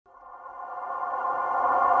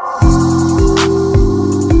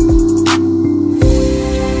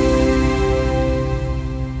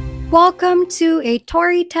Welcome to a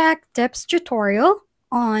Tori Tech Tips tutorial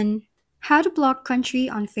on how to block country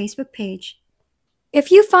on Facebook page. If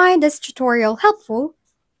you find this tutorial helpful,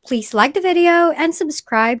 please like the video and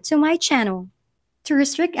subscribe to my channel. To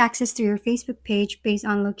restrict access to your Facebook page based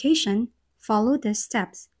on location, follow these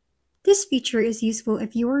steps. This feature is useful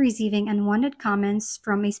if you are receiving unwanted comments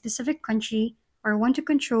from a specific country or want to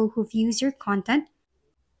control who views your content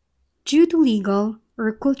due to legal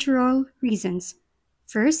or cultural reasons.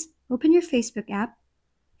 First, open your Facebook app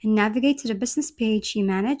and navigate to the business page you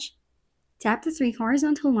manage. Tap the three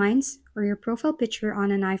horizontal lines or your profile picture on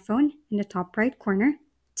an iPhone in the top right corner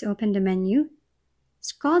to open the menu.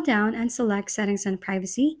 Scroll down and select Settings and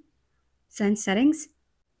Privacy, then Settings.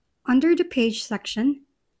 Under the Page section,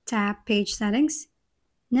 tap Page Settings.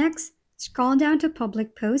 Next, scroll down to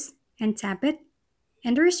Public Posts and tap it.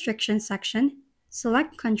 In the Restrictions section,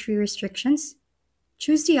 select Country Restrictions.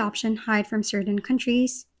 Choose the option Hide from Certain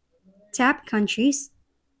Countries. Tap Countries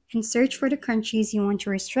and search for the countries you want to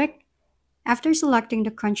restrict. After selecting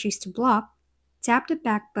the countries to block, tap the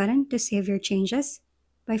back button to save your changes.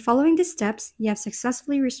 By following the steps, you have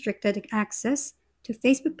successfully restricted access to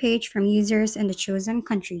Facebook page from users in the chosen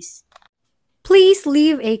countries. Please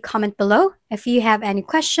leave a comment below if you have any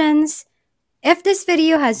questions. If this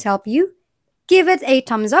video has helped you, give it a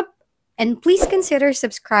thumbs up and please consider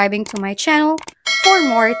subscribing to my channel for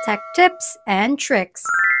more tech tips and tricks.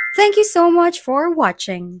 Thank you so much for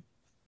watching.